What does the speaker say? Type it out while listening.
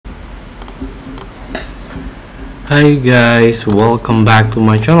Hi guys, welcome back to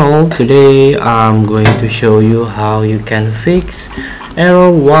my channel. Today I'm going to show you how you can fix error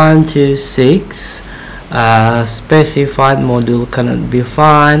 126. Specified module cannot be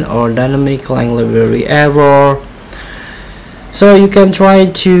found, or dynamic LoadLibrary error. So you can try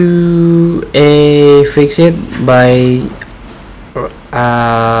to fix it by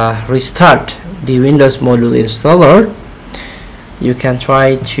restart the Windows module installer. You can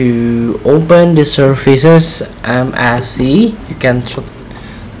try to open the services MSC. You can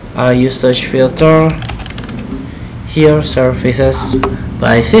use search filter here, services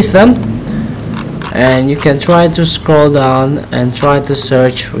by system, and you can try to scroll down and try to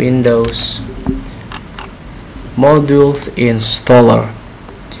search Windows modules installer.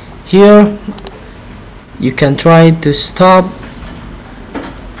 Here you can try to stop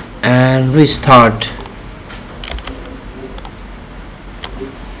and restart.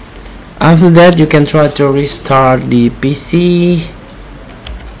 After that, you can try to restart the PC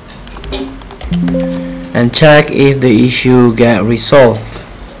and check if the issue get resolved.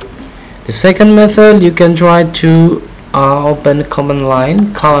 The second method, you can try to open the command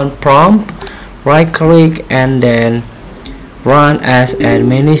line, command prompt, right click, and then run as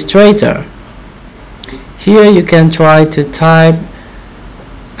administrator. Here you can try to type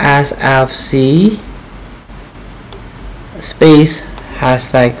sfc space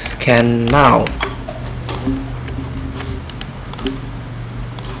 #scan now.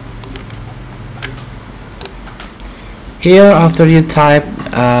 Here, after you type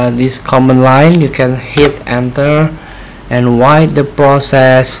this command line, you can hit enter, and while the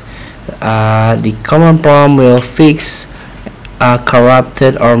process, the command prompt will fix a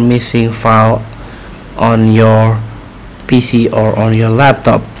corrupted or missing file on your PC or on your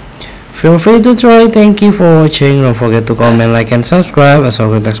laptop. Feel free to try. Thank you for watching. Don't forget to comment, like, and subscribe. As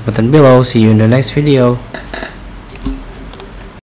always, text button below. See you in the next video.